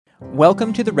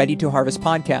Welcome to the Ready to Harvest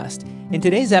podcast. In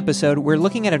today's episode, we're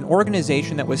looking at an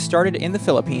organization that was started in the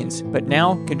Philippines, but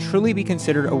now can truly be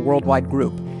considered a worldwide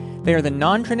group. They are the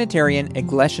non-Trinitarian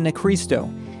Iglesia Ni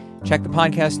Cristo. Check the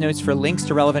podcast notes for links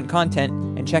to relevant content,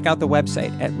 and check out the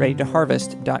website at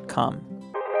readytoharvest.com.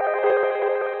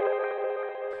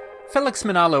 Felix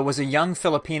Manalo was a young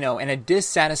Filipino and a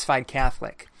dissatisfied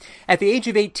Catholic. At the age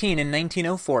of 18 in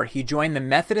 1904, he joined the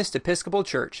Methodist Episcopal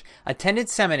Church, attended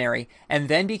seminary, and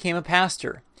then became a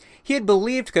pastor. He had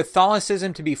believed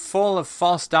Catholicism to be full of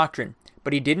false doctrine,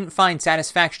 but he didn't find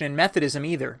satisfaction in Methodism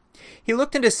either. He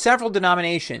looked into several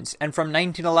denominations, and from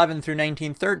 1911 through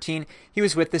 1913, he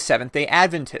was with the Seventh-day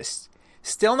Adventists.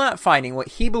 Still not finding what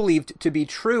he believed to be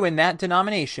true in that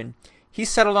denomination, he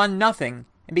settled on nothing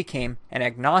and became an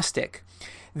agnostic.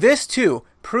 This, too,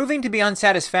 proving to be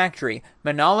unsatisfactory,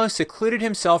 Manalo secluded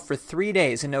himself for 3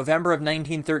 days in November of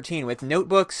 1913 with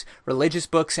notebooks, religious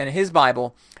books, and his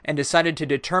Bible, and decided to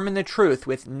determine the truth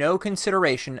with no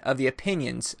consideration of the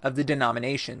opinions of the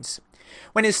denominations.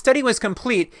 When his study was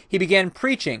complete, he began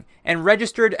preaching and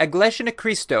registered Iglesia Ni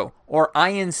Cristo, or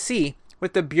INC,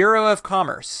 with the Bureau of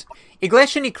Commerce.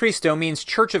 Iglesia Ni Cristo means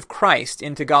Church of Christ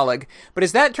in Tagalog, but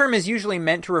as that term is usually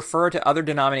meant to refer to other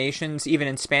denominations, even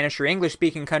in Spanish or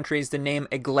English-speaking countries, the name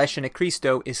Iglesia Ni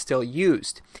Cristo is still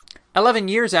used. 11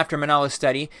 years after Manalo's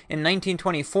study, in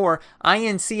 1924,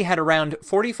 INC had around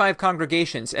 45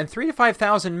 congregations and 3,000 to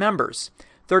 5,000 members.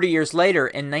 30 years later,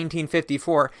 in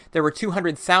 1954, there were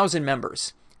 200,000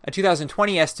 members. A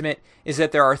 2020 estimate is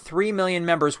that there are 3 million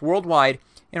members worldwide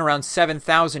in around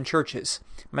 7,000 churches.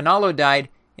 Manalo died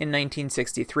in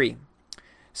 1963.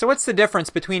 So what's the difference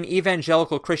between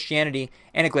evangelical Christianity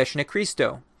and Iglesia Ni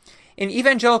Cristo? In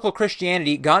evangelical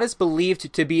Christianity, God is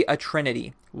believed to be a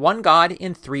Trinity, one God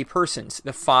in three persons,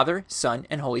 the Father, Son,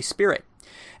 and Holy Spirit.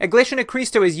 Iglesia Ni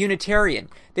Cristo is Unitarian.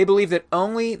 They believe that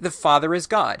only the Father is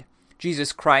God.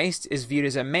 Jesus Christ is viewed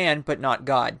as a man, but not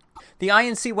God. The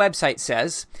INC website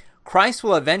says, Christ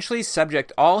will eventually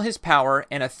subject all his power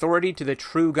and authority to the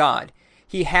true God.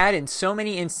 He had in so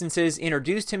many instances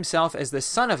introduced himself as the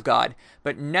Son of God,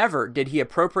 but never did he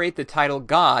appropriate the title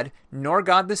God, nor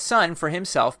God the Son for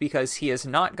himself, because he is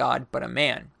not God, but a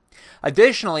man.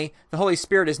 Additionally, the Holy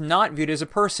Spirit is not viewed as a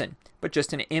person, but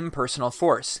just an impersonal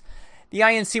force. The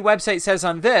INC website says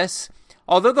on this,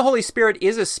 although the Holy Spirit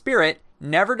is a spirit,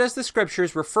 never does the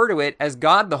Scriptures refer to it as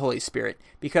God the Holy Spirit,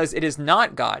 because it is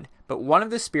not God, but one of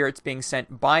the spirits being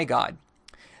sent by God.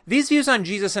 These views on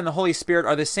Jesus and the Holy Spirit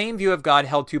are the same view of God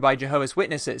held to by Jehovah's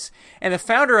Witnesses, and the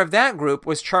founder of that group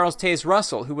was Charles Taze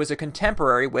Russell, who was a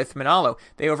contemporary with Manalo.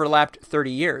 They overlapped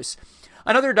 30 years.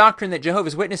 Another doctrine that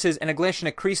Jehovah's Witnesses and Iglesia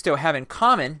Ni Cristo have in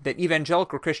common that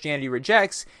evangelical Christianity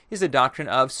rejects is the doctrine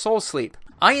of soul sleep.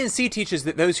 INC teaches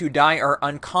that those who die are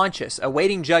unconscious,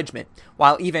 awaiting judgment,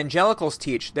 while evangelicals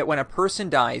teach that when a person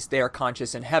dies, they are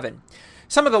conscious in heaven.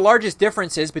 Some of the largest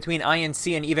differences between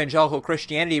INC and evangelical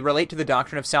Christianity relate to the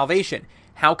doctrine of salvation.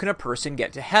 How can a person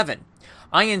get to heaven?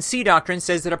 INC doctrine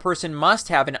says that a person must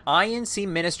have an INC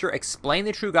minister explain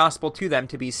the true gospel to them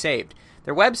to be saved.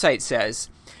 Their website says,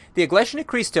 the Iglesia Ni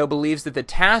Cristo believes that the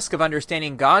task of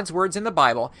understanding God's words in the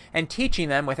Bible and teaching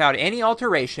them without any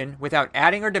alteration, without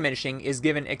adding or diminishing, is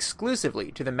given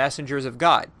exclusively to the messengers of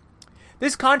God.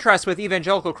 This contrasts with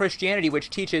evangelical Christianity, which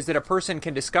teaches that a person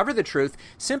can discover the truth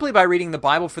simply by reading the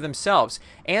Bible for themselves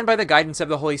and by the guidance of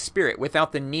the Holy Spirit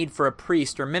without the need for a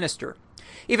priest or minister.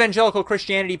 Evangelical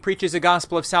Christianity preaches a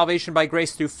gospel of salvation by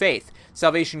grace through faith.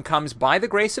 Salvation comes by the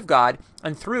grace of God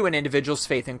and through an individual's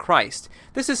faith in Christ.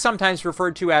 This is sometimes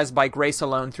referred to as by grace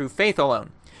alone through faith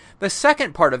alone. The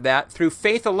second part of that, through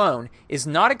faith alone, is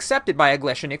not accepted by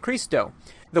Iglesia Ni Cristo.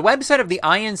 The website of the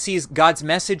INC's God's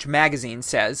Message magazine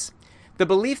says, the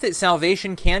belief that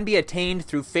salvation can be attained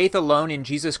through faith alone in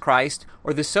Jesus Christ,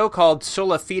 or the so-called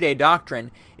sola fide doctrine,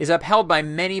 is upheld by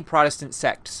many Protestant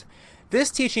sects.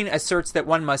 This teaching asserts that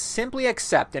one must simply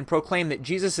accept and proclaim that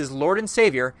Jesus is Lord and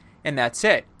Savior, and that's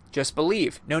it. Just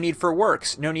believe. No need for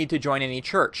works. No need to join any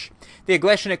church. The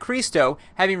Iglesia Ni Cristo,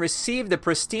 having received the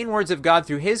pristine words of God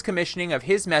through his commissioning of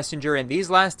his messenger in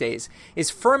these last days, is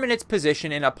firm in its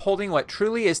position in upholding what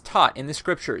truly is taught in the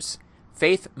Scriptures.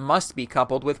 Faith must be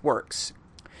coupled with works.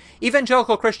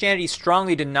 Evangelical Christianity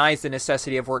strongly denies the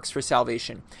necessity of works for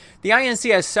salvation. The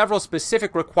INC has several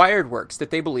specific required works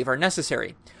that they believe are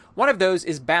necessary. One of those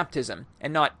is baptism,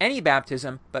 and not any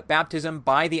baptism, but baptism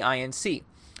by the INC.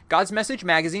 God's Message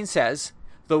magazine says,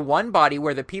 The one body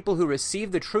where the people who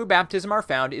receive the true baptism are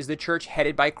found is the church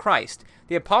headed by Christ.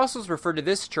 The apostles referred to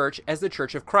this church as the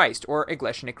Church of Christ, or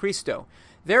Iglesia ni Cristo.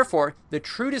 Therefore, the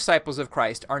true disciples of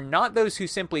Christ are not those who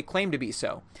simply claim to be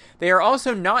so. They are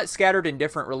also not scattered in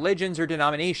different religions or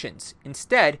denominations.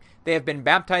 Instead, they have been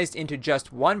baptized into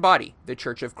just one body, the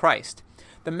Church of Christ.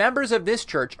 The members of this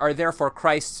church are therefore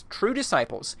Christ's true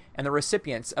disciples and the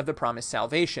recipients of the promised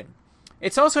salvation.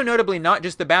 It's also notably not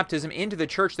just the baptism into the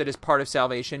church that is part of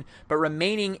salvation, but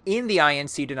remaining in the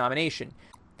INC denomination.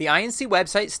 The INC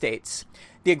website states,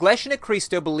 "The Iglesia ni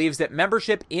Cristo believes that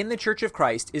membership in the Church of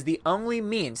Christ is the only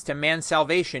means to man's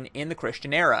salvation in the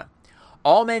Christian era.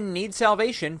 All men need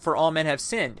salvation, for all men have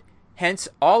sinned. Hence,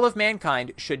 all of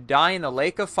mankind should die in the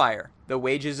lake of fire, the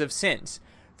wages of sins.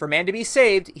 For man to be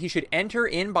saved, he should enter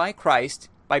in by Christ,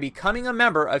 by becoming a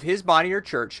member of his body or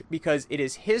church, because it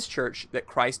is his church that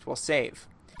Christ will save."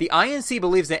 The INC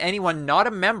believes that anyone not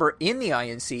a member in the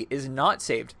INC is not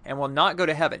saved and will not go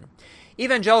to heaven.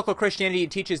 Evangelical Christianity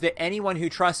teaches that anyone who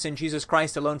trusts in Jesus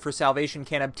Christ alone for salvation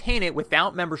can obtain it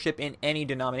without membership in any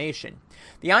denomination.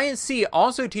 The INC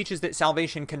also teaches that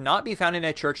salvation cannot be found in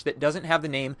a church that doesn't have the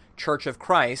name Church of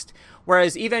Christ,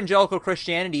 whereas Evangelical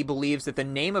Christianity believes that the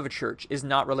name of a church is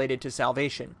not related to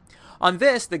salvation. On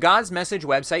this, the God's Message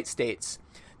website states,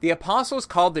 "The apostles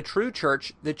called the true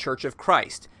church the Church of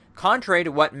Christ. Contrary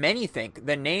to what many think,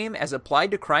 the name as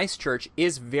applied to Christ's church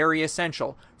is very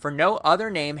essential, for no other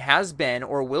name has been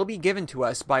or will be given to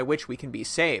us by which we can be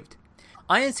saved."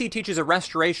 INC teaches a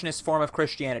restorationist form of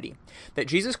Christianity, that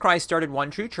Jesus Christ started one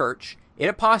true church, it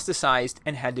apostatized,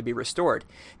 and had to be restored.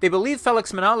 They believe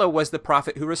Felix Manalo was the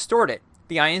prophet who restored it.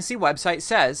 The INC website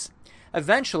says,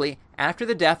 "Eventually, after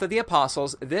the death of the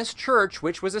apostles, this church,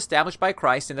 which was established by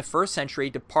Christ in the first century,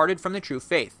 departed from the true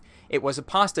faith. It was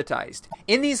apostatized.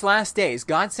 In these last days,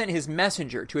 God sent his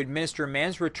messenger to administer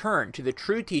man's return to the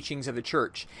true teachings of the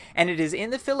church. And it is in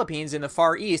the Philippines in the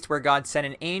Far East where God sent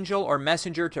an angel or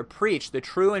messenger to preach the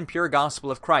true and pure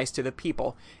gospel of Christ to the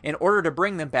people in order to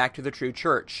bring them back to the true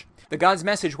church." The God's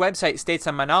Message website states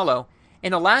on Manalo,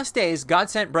 "In the last days, God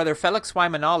sent Brother Felix Y.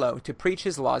 Manalo to preach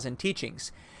his laws and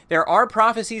teachings. There are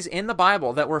prophecies in the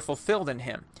Bible that were fulfilled in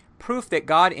him, proof that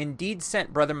God indeed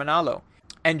sent Brother Manalo.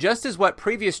 And just as what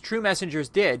previous true messengers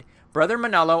did, Brother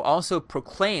Manalo also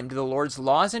proclaimed the Lord's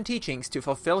laws and teachings to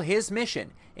fulfill his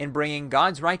mission in bringing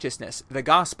God's righteousness, the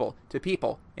gospel, to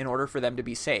people in order for them to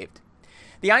be saved."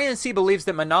 The INC believes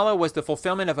that Manalo was the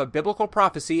fulfillment of a biblical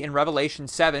prophecy in Revelation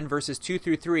 7 verses 2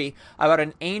 through 3 about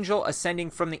an angel ascending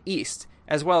from the east,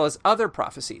 as well as other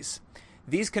prophecies.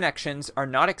 These connections are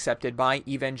not accepted by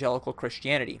evangelical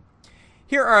Christianity.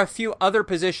 Here are a few other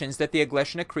positions that the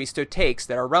Iglesia ni Cristo takes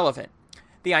that are relevant.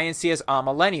 The INC is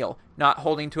amillennial, not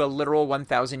holding to a literal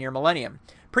 1,000-year millennium.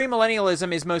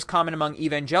 Premillennialism is most common among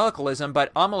evangelicalism,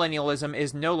 but amillennialism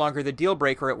is no longer the deal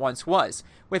breaker it once was,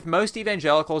 with most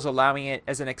evangelicals allowing it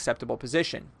as an acceptable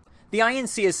position. The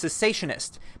INC is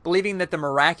cessationist, believing that the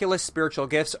miraculous spiritual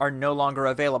gifts are no longer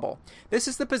available. This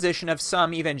is the position of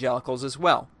some evangelicals as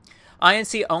well.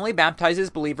 INC only baptizes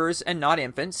believers and not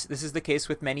infants. This is the case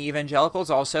with many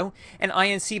evangelicals also. And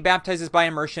INC baptizes by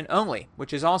immersion only,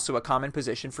 which is also a common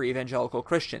position for evangelical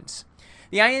Christians.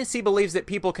 The INC believes that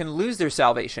people can lose their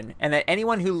salvation, and that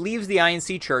anyone who leaves the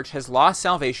INC church has lost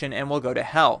salvation and will go to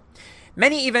hell.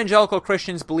 Many evangelical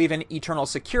Christians believe in eternal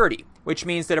security, which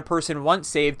means that a person once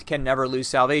saved can never lose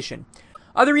salvation.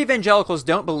 Other evangelicals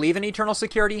don't believe in eternal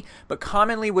security, but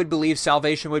commonly would believe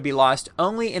salvation would be lost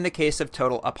only in the case of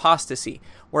total apostasy,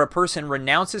 where a person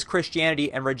renounces Christianity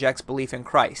and rejects belief in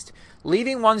Christ.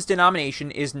 Leaving one's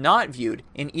denomination is not viewed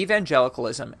in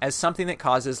evangelicalism as something that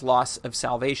causes loss of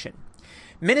salvation.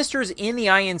 Ministers in the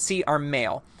INC are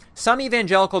male. Some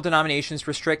evangelical denominations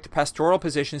restrict pastoral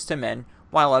positions to men,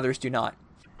 while others do not.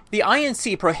 The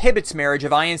INC prohibits marriage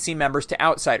of INC members to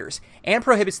outsiders, and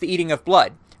prohibits the eating of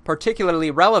blood,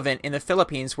 particularly relevant in the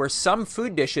Philippines where some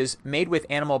food dishes made with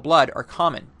animal blood are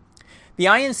common. The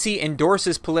INC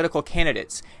endorses political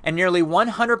candidates, and nearly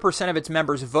 100% of its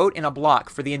members vote in a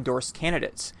block for the endorsed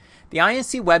candidates. The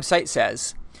INC website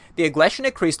says, "The Iglesia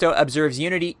ni Cristo observes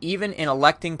unity even in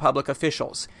electing public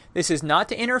officials. This is not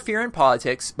to interfere in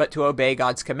politics, but to obey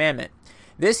God's commandment.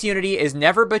 This unity is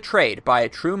never betrayed by a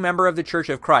true member of the Church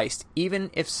of Christ, even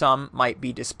if some might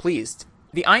be displeased."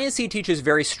 The INC teaches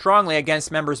very strongly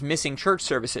against members missing church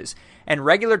services, and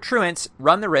regular truants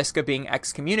run the risk of being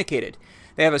excommunicated.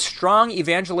 They have a strong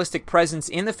evangelistic presence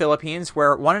in the Philippines,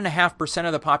 where 1.5%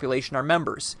 of the population are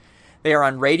members. They are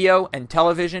on radio and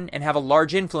television and have a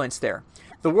large influence there.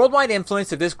 The worldwide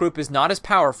influence of this group is not as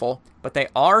powerful, but they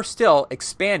are still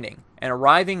expanding and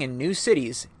arriving in new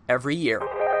cities every year.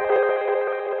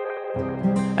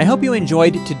 I hope you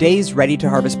enjoyed today's Ready to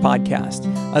Harvest podcast.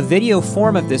 A video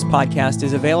form of this podcast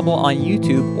is available on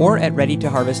YouTube or at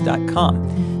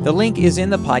readytoharvest.com. The link is in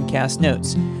the podcast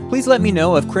notes. Please let me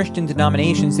know of Christian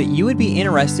denominations that you would be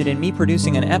interested in me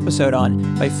producing an episode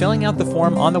on by filling out the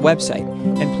form on the website.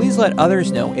 And please let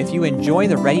others know if you enjoy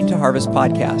the Ready to Harvest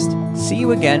podcast. See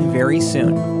you again very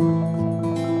soon.